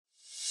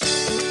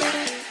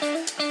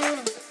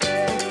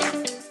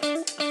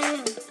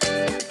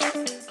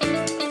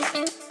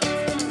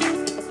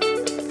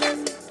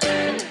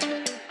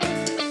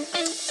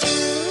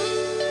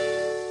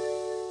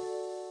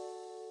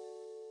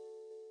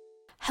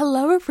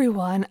Hello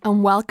everyone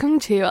and welcome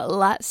to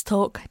Let's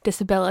Talk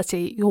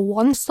Disability, your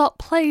one-stop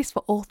place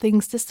for all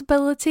things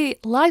disability,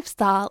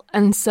 lifestyle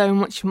and so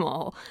much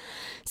more.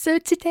 So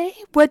today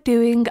we're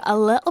doing a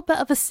little bit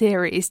of a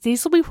series.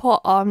 These will be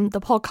put on the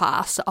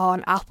podcast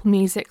on Apple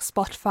Music,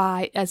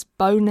 Spotify as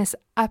bonus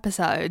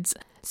episodes.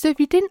 So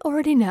if you didn't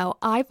already know,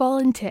 I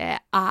volunteer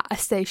at a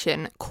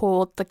station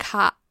called the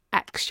Cat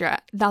Extra.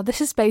 Now this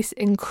is based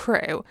in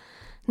Crewe.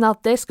 Now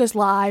this goes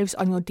live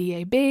on your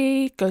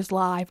DAB, goes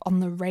live on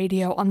the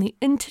radio, on the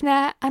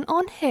internet, and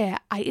on here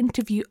I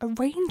interview a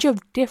range of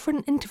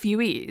different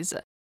interviewees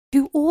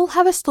who all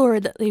have a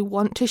story that they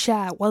want to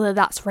share, whether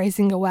that's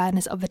raising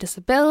awareness of a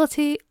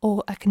disability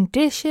or a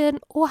condition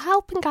or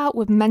helping out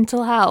with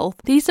mental health.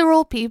 These are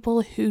all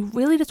people who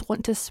really just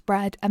want to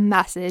spread a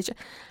message,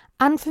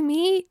 and for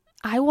me,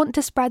 I want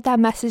to spread their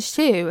message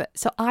too,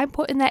 so I'm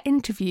putting their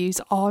interviews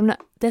on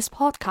this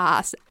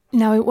podcast.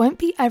 Now, it won't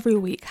be every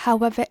week,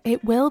 however,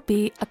 it will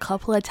be a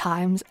couple of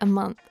times a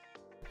month.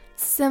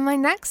 So my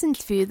next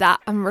interview that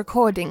I'm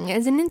recording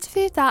is an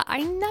interview that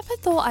I never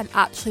thought I'd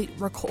actually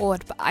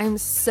record, but I'm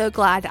so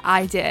glad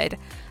I did.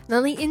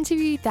 Now, the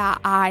interview that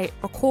I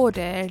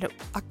recorded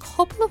a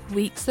couple of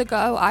weeks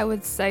ago, I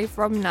would say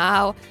from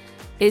now,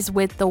 is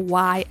with the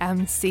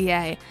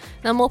YMCA.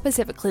 Now, more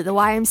specifically, the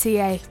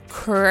YMCA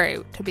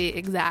Crewe, to be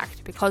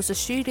exact, because the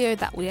studio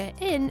that we are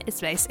in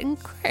is based in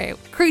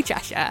Crewe,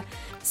 Cheshire.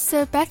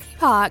 So Becky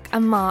Park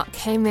and Mark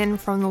came in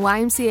from the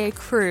YMCA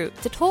Crewe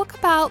to talk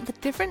about the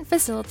different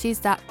facilities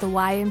that the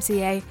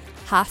YMCA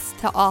has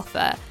to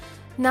offer.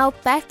 Now,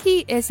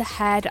 Becky is the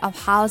head of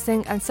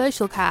housing and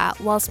social care,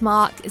 whilst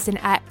Mark is an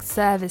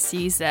ex-service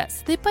user.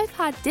 So they both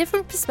had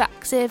different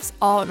perspectives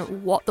on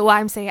what the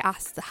YMCA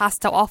has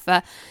to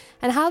offer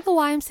and how the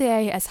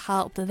YMCA has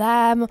helped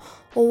them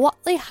or what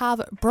they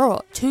have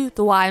brought to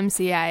the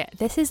YMCA.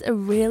 This is a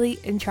really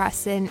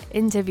interesting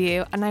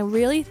interview and I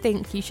really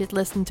think you should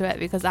listen to it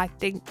because I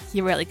think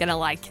you're really going to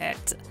like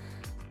it.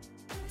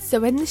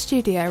 So in the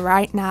studio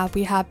right now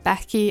we have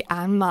Becky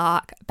and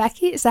Mark.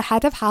 Becky is the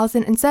head of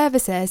housing and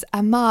services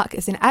and Mark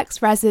is an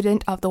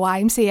ex-resident of the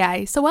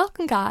YMCA. So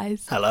welcome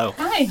guys. Hello.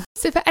 Hi.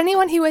 So for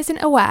anyone who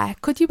isn't aware,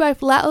 could you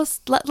both let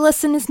the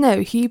listeners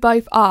know who you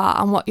both are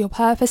and what your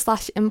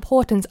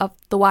purpose/importance of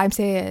the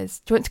YMCA is?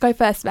 Do you want to go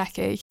first,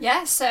 Becky?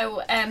 Yeah,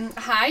 so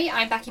hi,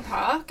 I'm Becky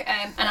Park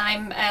and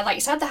I'm, like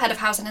you said, the head of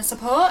housing and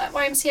support at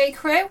YMCA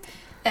Crewe.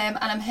 And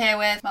I'm here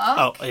with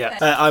Mark. Oh, yeah.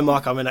 I'm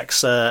Mark. I'm an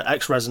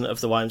ex-resident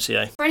of the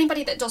YMCA. For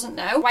anybody that doesn't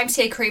know,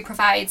 YMCA Crewe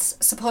provides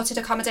supported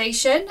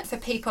accommodation for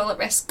people at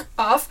risk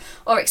of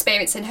or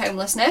experiencing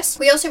homelessness.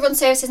 We also run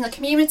services in the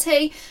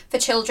community for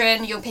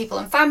children, young people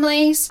and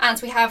families.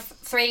 And we have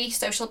 3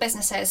 social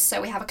businesses.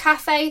 So we have a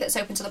cafe that's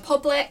open to the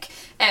public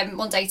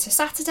Monday to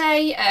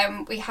Saturday.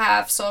 We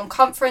have some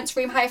conference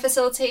room hire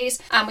facilities.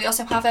 And we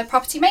also have a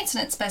property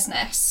maintenance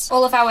business.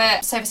 All of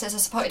our services are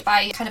supported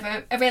by kind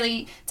of a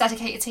really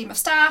dedicated team of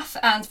staff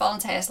and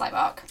volunteers like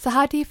Mark. So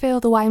how do you feel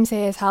the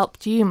YMCA has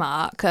helped you,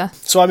 Mark?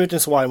 So I moved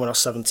into YM when I was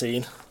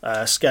 17.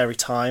 Scary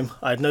time.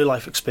 I had no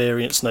life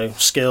experience, no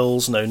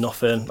skills, no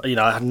nothing. You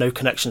know, I had no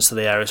connections to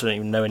the area, so I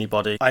didn't even know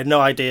anybody. I had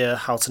no idea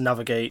how to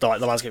navigate the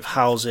landscape of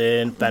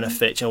housing,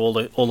 benefits, you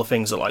know, all the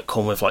things that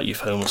come with youth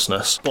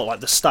homelessness.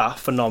 But the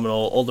staff,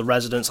 phenomenal. All the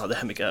residents, they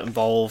helped me get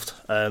involved.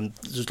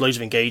 There's loads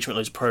of engagement,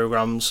 loads of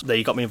programs.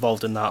 They got me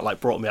involved in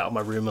that, brought me out of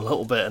my room a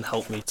little bit and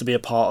helped me to be a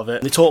part of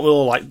it. They taught me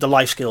all the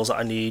life skills that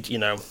I need. You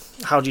know,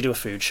 how do you do a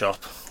food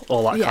shop?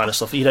 All that kind of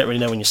stuff. You don't really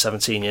know when you're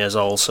 17 years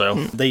old. So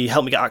they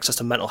helped me get access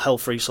to mental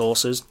health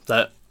resources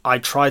that I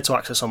tried to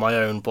access on my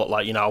own, but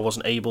I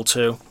wasn't able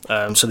to.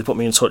 So they put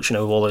me in touch, with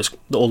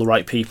all the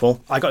right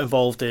people. I got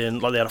involved in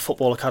they had a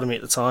football academy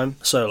at the time.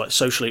 So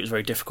socially it was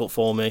very difficult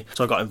for me.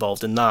 So I got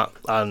involved in that,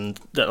 and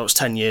that was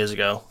 10 years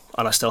ago.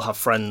 And I still have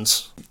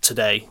friends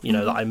today,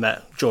 that I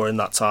met during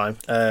that time.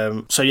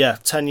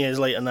 10 years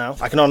later now,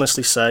 I can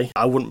honestly say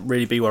I wouldn't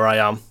really be where I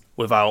am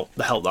without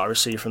the help that I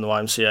received from the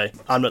YMCA.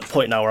 I'm at the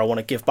point now where I want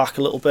to give back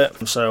a little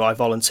bit, so I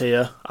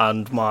volunteer,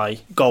 and my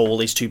goal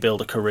is to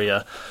build a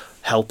career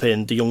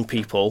helping the young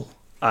people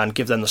and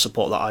give them the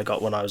support that I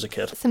got when I was a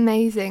kid. It's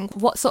amazing.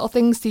 What sort of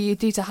things do you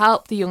do to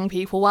help the young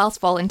people whilst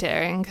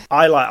volunteering?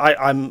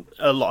 I'm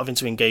a lot of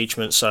into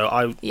engagement,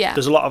 so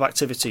there's a lot of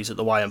activities that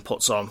the YM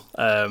puts on,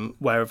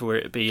 wherever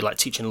it be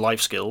teaching life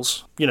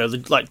skills,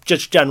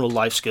 just general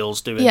life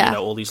skills, doing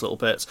all these little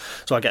bits.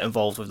 So I get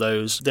involved with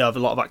those. They have a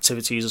lot of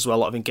activities as well,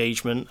 a lot of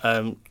engagement,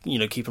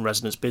 keeping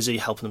residents busy,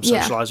 helping them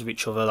socialise with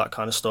each other, that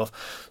kind of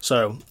stuff.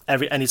 So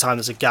anytime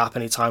there's a gap,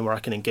 anytime where I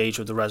can engage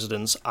with the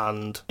residents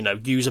and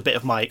use a bit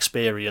of my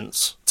experience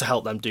to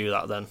help them do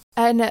that then.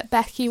 And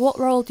Becky, what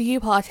role do you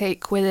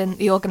partake within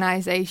the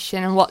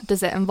organisation and what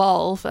does it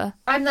involve?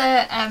 I'm the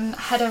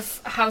head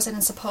of housing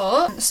and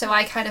support, so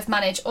I kind of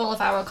manage all of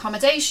our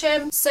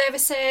accommodation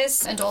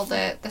services and all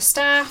the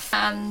staff,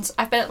 and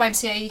I've been at the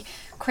YMCA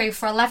crew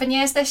for 11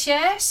 years this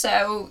year,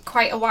 so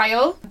quite a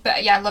while.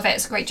 But yeah, love it.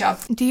 It's a great job.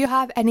 Do you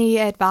have any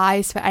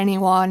advice for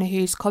anyone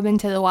who's coming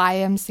to the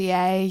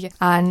YMCA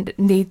and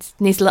needs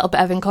a little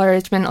bit of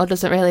encouragement or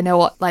doesn't really know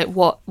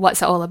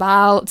what's it all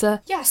about?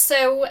 Yeah,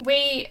 so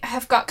we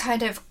have got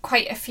kind of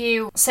quite a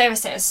few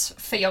services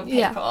for young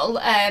people.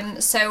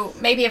 So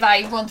maybe if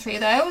I run through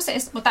those,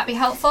 would that be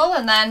helpful?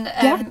 And then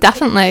yeah,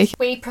 definitely.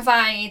 We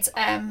provide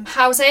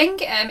housing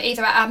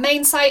either at our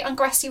main site on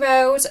Gressy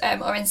Road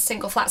or in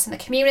single flats in the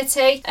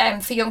community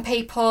for young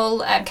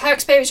people, care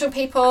experience young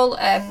people,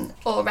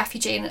 or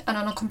refugee and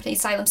unaccompanied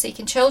asylum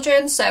seeking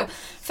children. So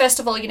first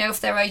of all, if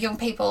there are young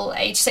people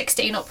aged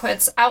 16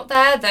 upwards out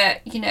there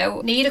that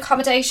need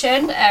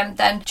accommodation,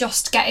 then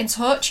just get in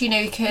touch.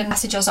 You can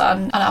message us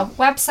on our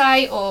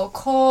website or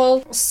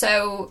call.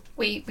 So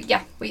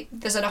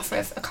there's an offer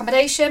of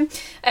accommodation.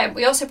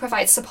 We also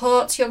provide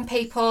support to young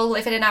people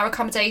living in our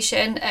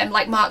accommodation,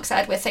 like Mark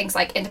said, with things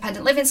like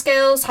independent living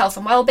skills, health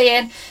and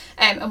wellbeing,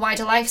 and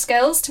wider life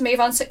skills to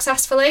move on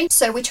successfully.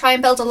 So we try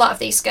and build a lot of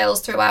these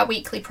skills through our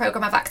weekly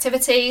programme of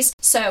activities.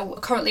 So we're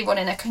currently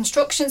running a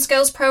construction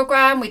skills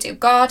programme. We do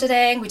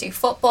gardening, we do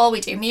football, we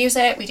do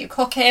music, we do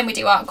cooking, we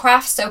do art and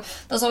crafts. So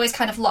there's always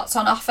kind of lots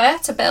on offer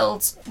to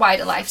build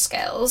wider life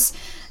skills.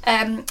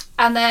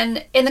 And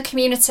then in the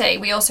community,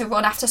 we also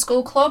run after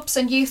school clubs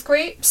and youth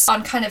groups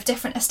on kind of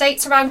different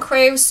estates around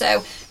Crewe.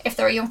 So if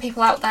there are young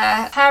people out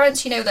there,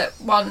 parents, that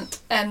want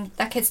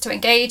their kids to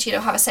engage,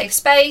 have a safe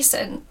space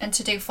and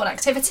to do fun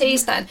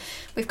activities, then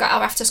we've got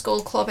our after school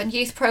club and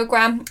youth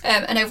programme.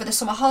 And over the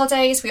summer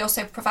holidays, we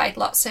also provide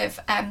lots of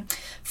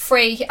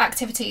free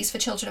activities for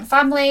children and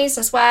families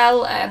as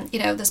well.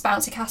 There's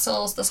bouncy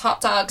castles, there's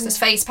hot dogs, there's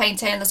face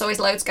painting, there's always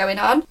loads going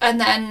on. And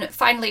then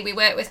finally, we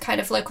work with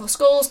kind of local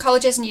schools,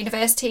 colleges and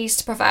universities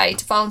to provide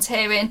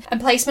volunteering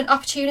and placement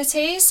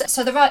opportunities.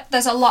 So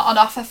there's a lot on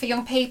offer for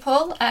young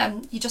people.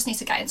 You just need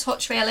to get in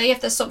touch, really,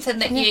 if there's something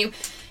that you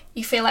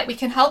feel like we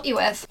can help you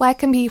with. Where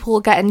can people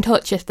get in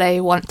touch if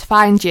they want to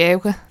find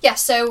you? Yeah,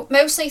 so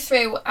mostly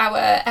through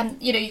our,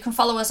 you can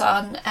follow us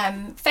on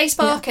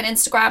Facebook and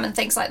Instagram and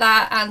things like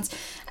that,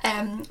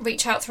 and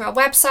reach out through our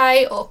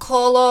website or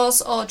call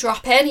us or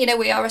drop in.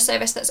 We are a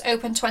service that's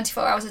open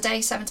 24 hours a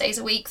day, 7 days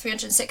a week,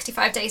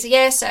 365 days a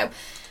year. So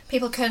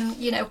people can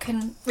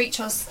reach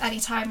us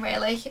anytime,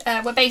 really.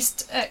 We're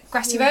based at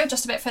Gressy Road,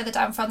 just a bit further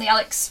down from the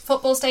Alex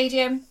football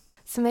stadium.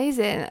 It's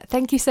amazing.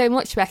 Thank you so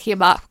much, Becky, and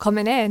Mark, for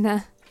coming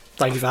in.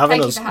 Thank you for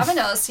having us. Thank you for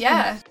having us,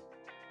 yeah.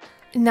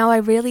 Now, I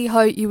really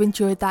hope you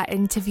enjoyed that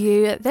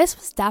interview. This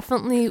was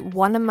definitely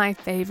one of my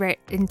favourite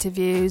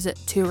interviews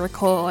to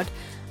record.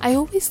 I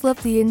always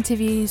love the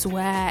interviews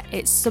where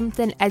it's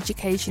something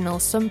educational,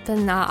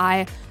 something that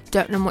I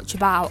don't know much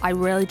about. I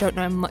really don't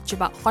know much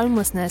about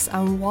homelessness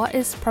and what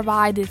is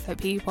provided for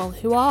people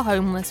who are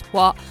homeless.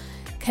 What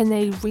can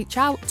they reach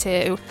out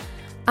to?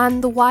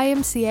 And the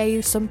YMCA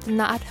is something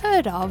that I'd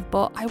heard of,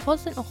 but I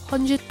wasn't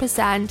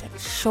 100%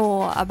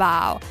 sure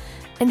about.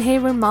 And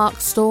hearing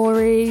Mark's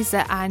stories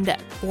and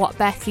what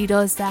Becky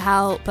does to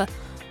help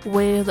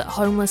with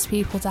homeless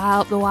people, to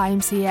help the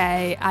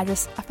YMCA, I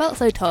felt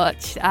so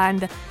touched,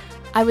 and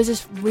I was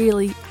just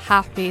really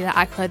happy that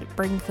I could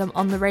bring them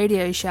on the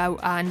radio show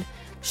and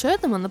show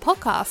them on the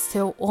podcast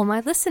to all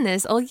my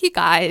listeners, all you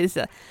guys.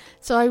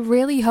 So I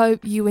really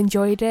hope you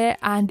enjoyed it,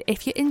 and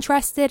if you're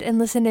interested in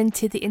listening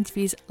to the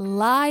interviews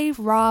live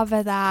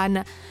rather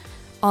than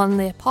on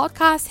the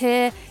podcast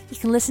here, you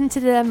can listen to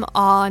them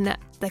on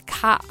the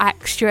Cat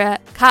Extra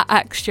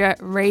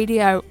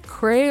Radio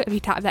Crew. If you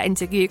type that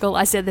into Google,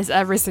 I say this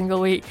every single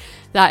week,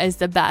 that is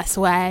the best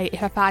way.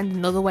 If I find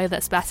another way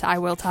that's better, I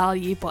will tell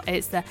you, but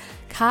it's the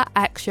Cat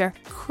Extra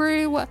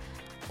Crew.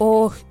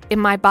 Or in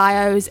my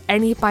bios,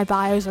 any of my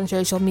bios on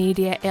social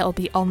media, it'll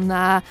be on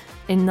there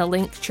in the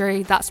link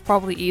tree. That's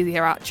probably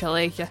easier,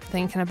 actually, if you're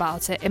thinking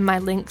about it. In my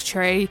link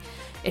tree,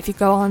 if you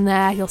go on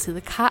there, you'll see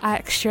the Cat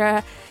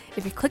Extra.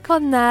 If you click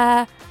on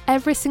there,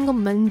 every single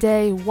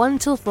Monday, 1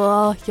 till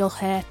 4, you'll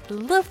hear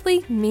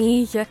lovely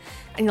me,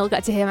 and you'll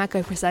get to hear my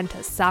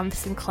co-presenter, Sam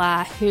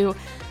Sinclair, who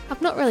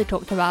I've not really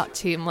talked about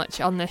too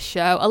much on this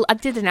show. I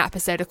did an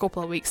episode a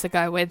couple of weeks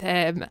ago with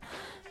him,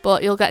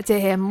 but you'll get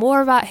to hear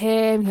more about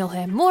him, you'll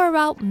hear more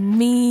about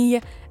me,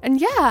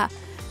 and yeah.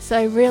 So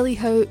I really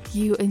hope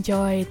you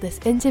enjoyed this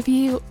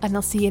interview, and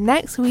I'll see you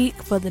next week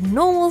for the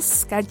normal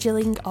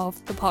scheduling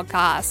of the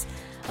podcast.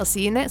 I'll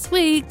see you next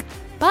week.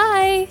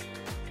 Bye!